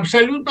внутренне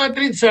абсолютно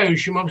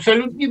отрицающим,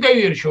 абсолютно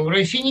недоверчивым. В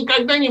России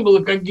никогда не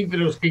было, как в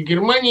гитлеровской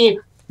Германии,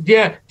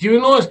 где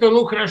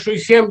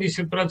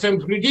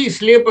 70% людей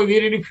слепо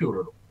верили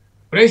фюреру.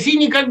 В России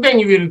никогда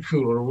не верят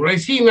фюреру. В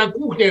России на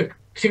кухнях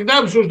всегда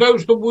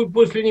обсуждают, что будет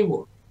после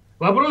него.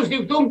 Вопрос не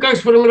в том, как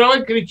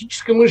сформировать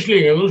критическое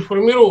мышление, оно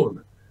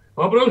сформировано.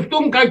 Вопрос в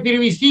том, как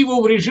перевести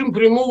его в режим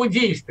прямого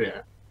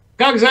действия.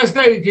 Как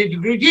заставить этих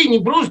людей не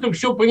просто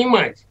все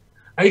понимать,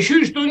 а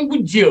еще и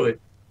что-нибудь делать.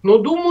 Но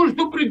думаю,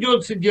 что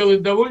придется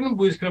делать довольно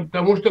быстро,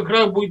 потому что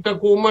крах будет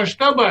такого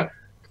масштаба,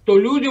 что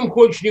людям,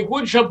 хочешь не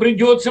хочешь, а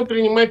придется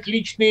принимать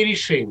личные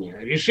решения.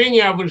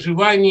 Решения о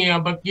выживании,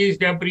 об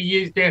отъезде, о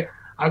приезде,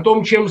 о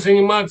том, чем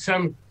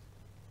заниматься.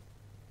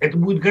 Это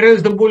будет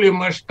гораздо более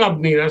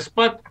масштабный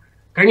распад.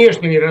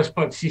 Конечно, не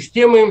распад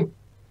системы,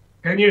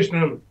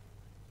 конечно,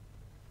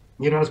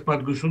 не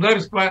распад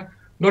государства,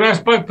 но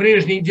распад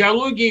прежней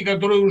идеологии,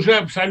 которая уже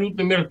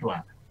абсолютно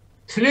мертва.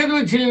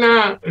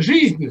 Следовательно,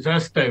 жизнь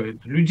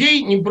заставит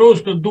людей не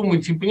просто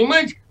думать и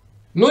понимать,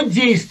 но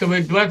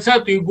действовать.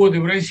 20-е годы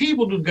в России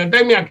будут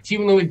годами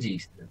активного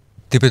действия.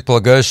 Ты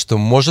предполагаешь, что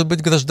может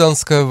быть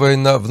гражданская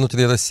война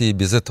внутри России,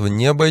 без этого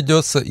не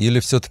обойдется, или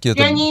все-таки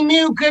это... Я не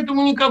имею к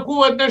этому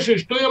никакого отношения.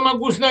 Что я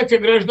могу знать о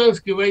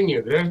гражданской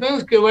войне?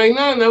 Гражданская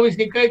война, она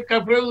возникает,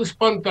 как правило,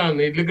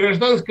 спонтанно. И для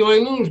гражданской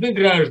войны нужны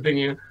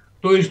граждане,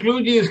 то есть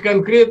люди с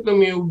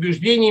конкретными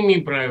убеждениями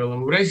и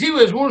правилами. В России,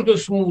 возможно,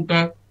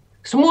 смута.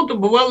 Смута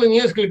бывала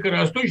несколько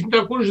раз. Точно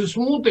такой же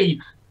смутой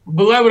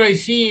была в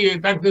России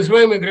так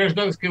называемая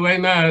гражданская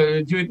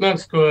война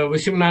 19,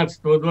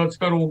 18,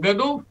 22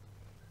 годов.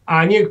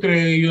 А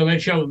некоторые ее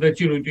начало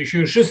датируют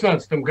еще и в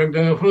 16-м,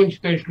 когда на фронте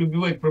начали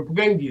убивать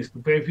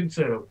пропагандистов и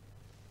офицеров.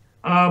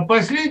 А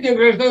последняя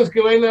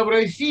гражданская война в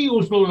России,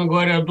 условно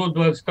говоря, до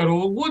 22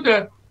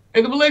 года,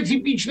 это была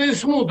типичная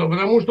смута,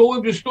 потому что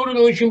обе стороны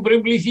очень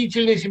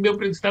приблизительно себе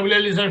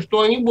представляли, за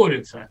что они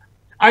борются.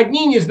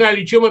 Одни не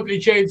знали, чем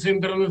отличается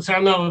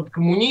интернационал от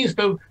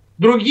коммунистов,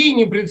 другие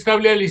не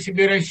представляли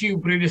себе Россию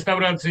при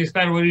реставрации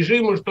старого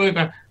режима, что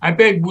это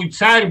опять будет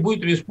царь,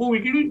 будет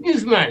республика. Люди не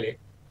знали.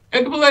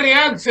 Это была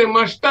реакция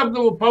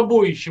масштабного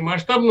побоища,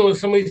 масштабного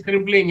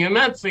самоистребления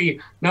нации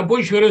на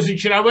почве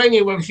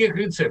разочарования во всех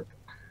рецептах.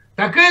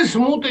 Такая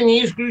смута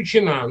не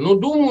исключена, но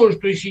думаю,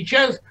 что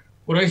сейчас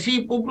у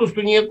России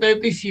попросту нет на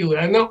это силы.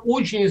 Она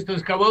очень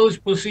истосковалась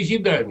по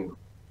созиданию.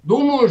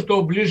 Думаю,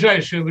 что в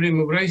ближайшее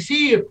время в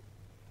России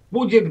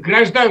будет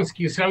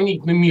гражданский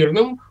сравнительно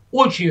мирным,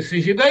 очень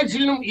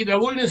созидательным и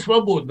довольно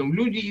свободным.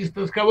 Люди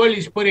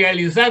истосковались по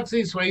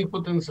реализации своих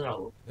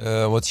потенциалов.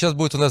 Вот сейчас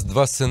будет у нас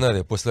два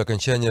сценария. После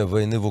окончания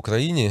войны в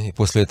Украине и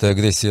после этой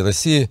агрессии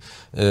России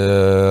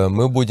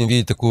мы будем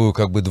видеть такую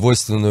как бы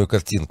двойственную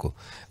картинку.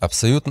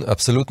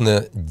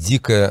 Абсолютно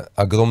дикое,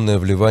 огромное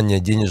вливание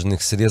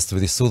денежных средств,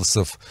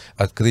 ресурсов,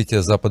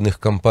 открытие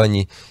западных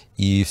компаний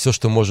и все,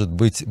 что может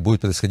быть,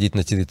 будет происходить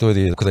на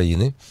территории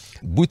Украины.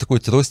 Будет такой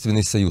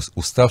тройственный союз.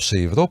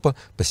 Уставшая Европа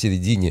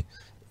посередине,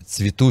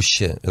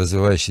 цветущая,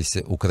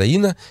 развивающаяся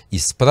Украина, и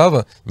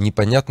справа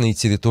непонятные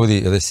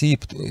территории России,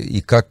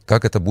 и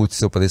как это будет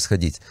все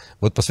происходить.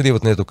 Вот посмотри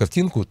вот на эту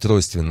картинку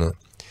тройственную,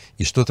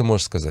 и что ты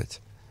можешь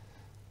сказать?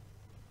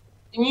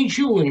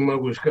 Ничего не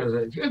могу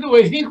сказать. Это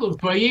возникло в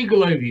твоей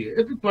голове,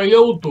 это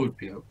твоя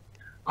утопия.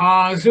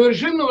 А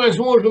совершенно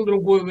возможен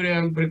другой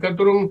вариант, при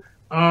котором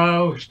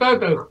в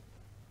Штатах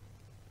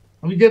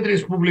ведят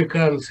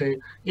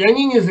республиканцы, и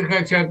они не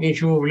захотят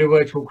ничего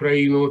вливать в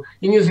Украину,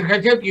 и не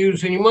захотят ею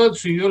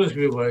заниматься, ее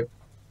развивать.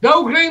 Да,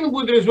 Украина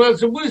будет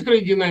развиваться быстро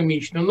и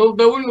динамично, но в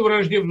довольно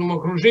враждебном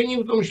окружении,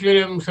 в том числе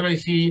рядом с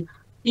Россией,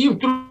 и в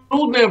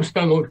трудной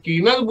обстановке,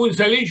 и надо будет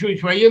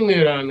залечивать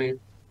военные раны.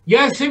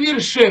 Я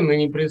совершенно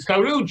не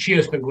представляю,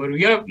 честно говорю,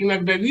 я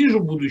иногда вижу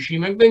будущее,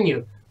 иногда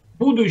нет.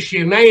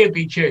 Будущее на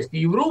этой части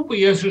Европы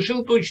я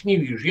совершенно точно не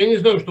вижу. Я не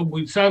знаю, что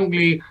будет с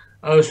Англией,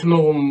 с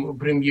новым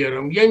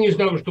премьером. Я не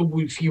знаю, что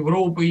будет с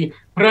Европой,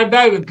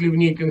 продавят ли в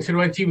ней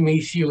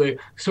консервативные силы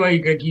свои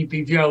какие-то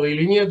идеалы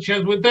или нет.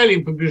 Сейчас в Италии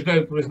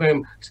побеждают, мы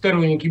знаем,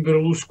 сторонники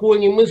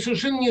Берлускони. Мы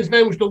совершенно не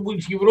знаем, что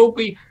будет с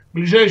Европой в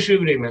ближайшее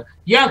время.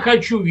 Я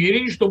хочу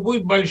верить, что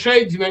будет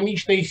большая,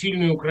 динамичная и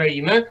сильная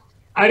Украина,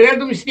 а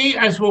рядом с ней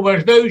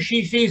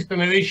освобождающаяся и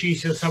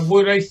становящаяся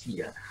собой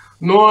Россия.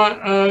 Но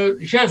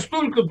сейчас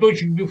столько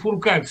точек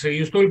бифуркации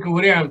и столько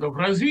вариантов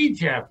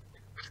развития,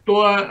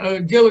 что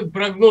делать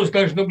прогноз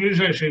даже на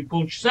ближайшие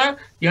полчаса,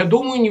 я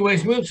думаю, не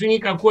возьмется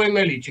никакой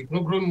аналитик,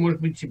 ну, кроме,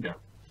 может быть, тебя.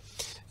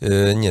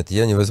 Нет,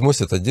 я не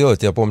возьмусь это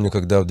делать. Я помню,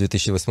 когда в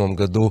 2008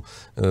 году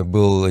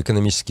был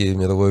экономический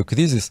мировой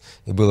кризис,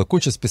 и было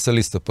куча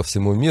специалистов по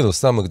всему миру,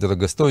 самых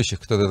дорогостоящих,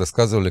 которые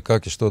рассказывали,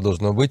 как и что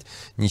должно быть,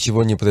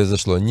 ничего не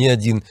произошло. Ни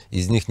один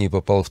из них не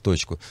попал в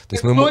точку. То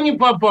есть Кто не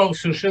попал,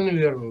 совершенно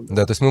верно.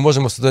 Да, то есть мы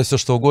можем обсуждать все,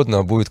 что угодно,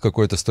 а будет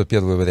какой-то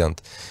 101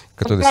 вариант.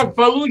 Который... Как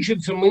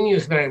получится, мы не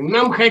знаем.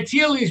 Нам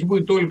хотелось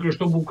бы только,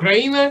 чтобы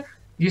Украина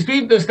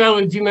действительно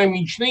стала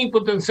динамичной, и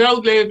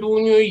потенциал для этого у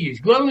нее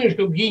есть. Главное,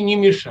 чтобы ей не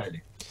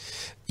мешали.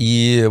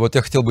 И вот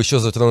я хотел бы еще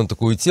затронуть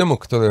такую тему,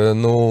 которая,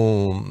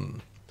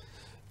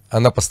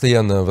 она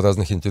постоянно в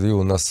разных интервью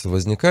у нас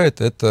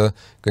возникает. Это,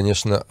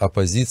 конечно,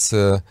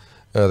 оппозиция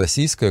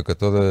российская,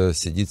 которая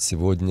сидит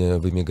сегодня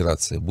в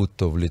эмиграции, будь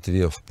то в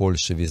Литве, в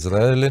Польше, в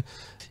Израиле,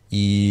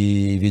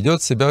 и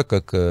ведет себя,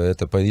 как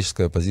эта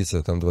парижская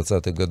оппозиция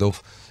 20-х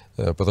годов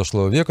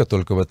прошлого века,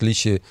 только в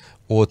отличие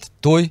от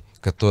той,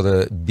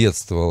 которая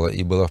бедствовала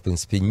и была, в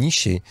принципе,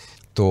 нищей,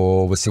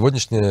 то вот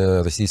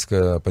сегодняшняя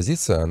российская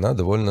оппозиция, она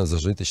довольно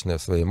зажиточная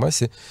в своей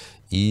массе.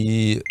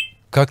 И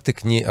как ты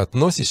к ней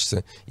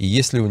относишься, и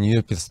есть ли у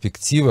нее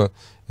перспектива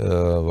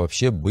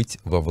вообще быть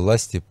во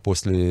власти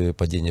после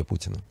падения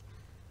Путина?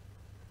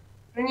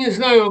 Я не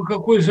знаю, о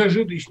какой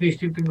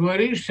зажиточности ты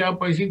говоришь. Вся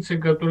оппозиция,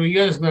 которую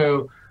я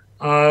знаю,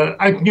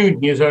 отнюдь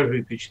не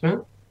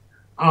зажиточна.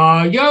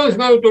 Я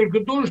знаю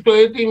только то, что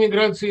это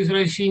иммиграция из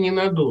России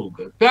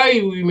ненадолго. Та и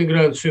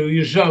иммиграция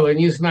уезжала,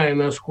 не зная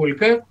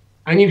насколько.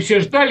 Они все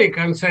ждали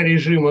конца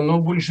режима, но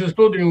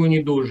большинство до него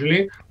не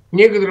дожили.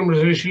 Некоторым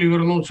разрешили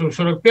вернуться в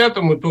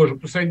 45-м и тоже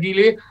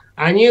посадили,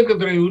 а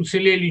некоторые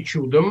уцелели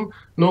чудом.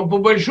 Но по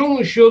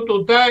большому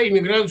счету та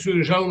иммиграция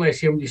уезжала на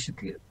 70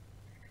 лет.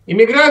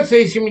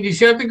 Иммиграция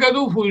 70-х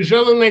годов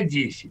уезжала на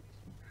 10.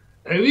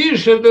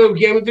 Видишь, это в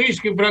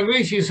геометрической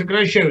прогрессии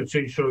сокращаются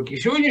эти сроки.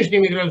 Сегодняшняя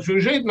иммиграция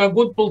уезжает на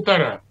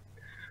год-полтора.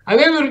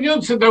 Она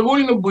вернется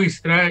довольно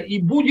быстро и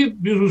будет,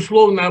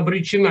 безусловно,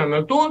 обречена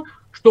на то,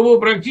 чтобы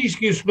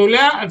практически с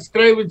нуля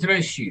отстраивать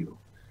Россию.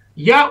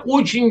 Я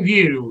очень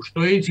верю,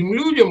 что этим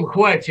людям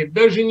хватит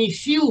даже не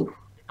сил,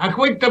 а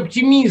хватит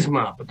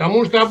оптимизма,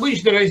 потому что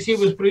обычно Россия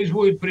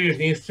воспроизводит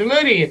прежние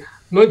сценарии,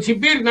 но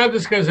теперь надо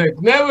сказать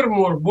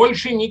nevermore,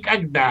 больше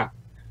никогда.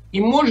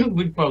 И, может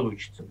быть,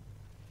 получится.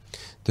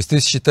 То есть ты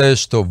считаешь,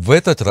 что в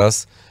этот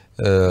раз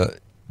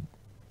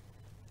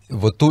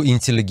вот ту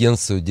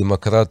интеллигенцию,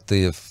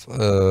 демократы,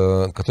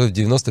 которые в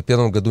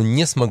 91 году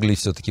не смогли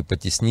все-таки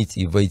потеснить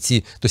и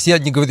войти. То есть я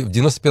не говорю, в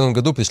 91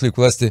 году пришли к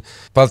власти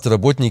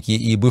партработники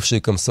и бывшие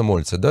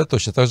комсомольцы, да,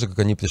 точно так же, как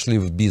они пришли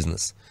в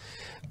бизнес.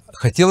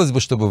 Хотелось бы,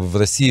 чтобы в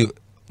России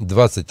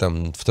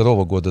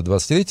 22 года,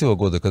 23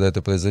 года, когда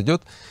это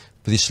произойдет,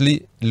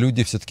 пришли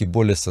люди все-таки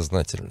более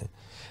сознательные.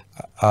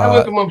 Я в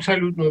этом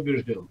абсолютно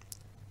убежден.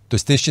 То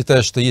есть ты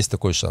считаешь, что есть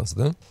такой шанс,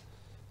 да?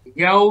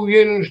 Я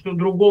уверен, что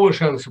другого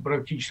шанса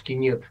практически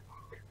нет.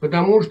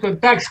 Потому что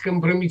так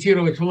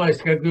скомпрометировать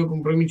власть, как ее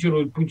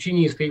компрометируют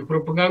путинисты и их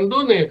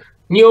пропагандоны,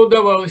 не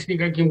удавалось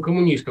никаким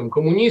коммунистам.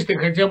 Коммунисты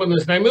хотя бы на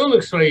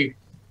знаменах своих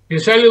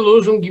писали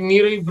лозунги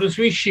мира и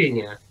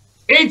просвещения.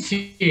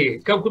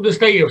 Эти, как у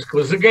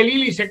Достоевского,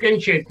 заголились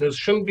окончательно,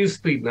 совершенно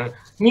бесстыдно.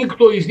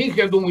 Никто из них,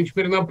 я думаю,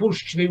 теперь на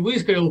пушечный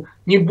выстрел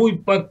не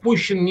будет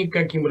подпущен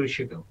никаким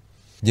рычагом.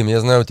 Дим,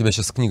 я знаю, у тебя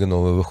сейчас книга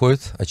новая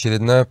выходит,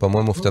 очередная,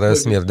 по-моему, «Вторая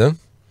смерть», да?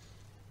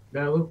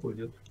 Да,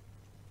 выходит.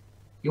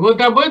 И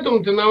вот об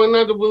этом-то нам и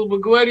надо было бы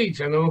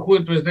говорить. Она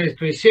выходит в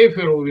издательстве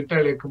 «Сефер» у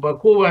Виталия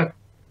Кабакова.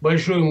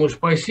 Большое ему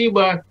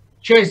спасибо.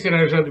 Часть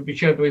тиража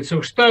допечатывается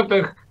в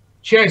Штатах,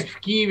 часть в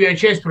Киеве, а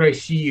часть в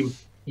России.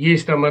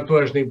 Есть там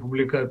отважные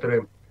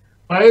публикаторы.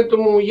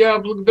 Поэтому я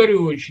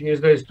благодарю очень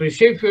издательство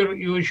 «Сефер»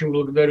 и очень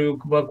благодарю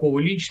Кабакова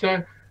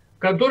лично,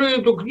 который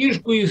эту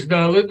книжку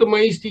издал. Это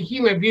мои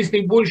стихи,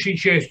 написанные большей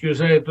частью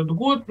за этот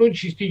год, ну,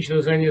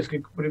 частично за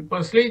несколько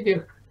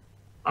предпоследних.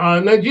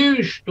 А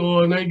надеюсь,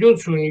 что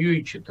найдется у нее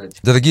и читать.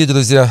 Дорогие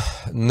друзья,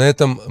 на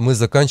этом мы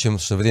заканчиваем,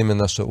 что время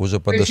наше уже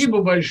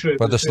Спасибо большое.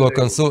 подошло к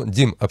концу.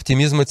 Дим,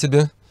 оптимизма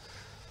тебе.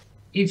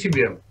 И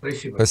тебе.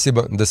 Спасибо.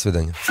 Спасибо. До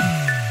свидания.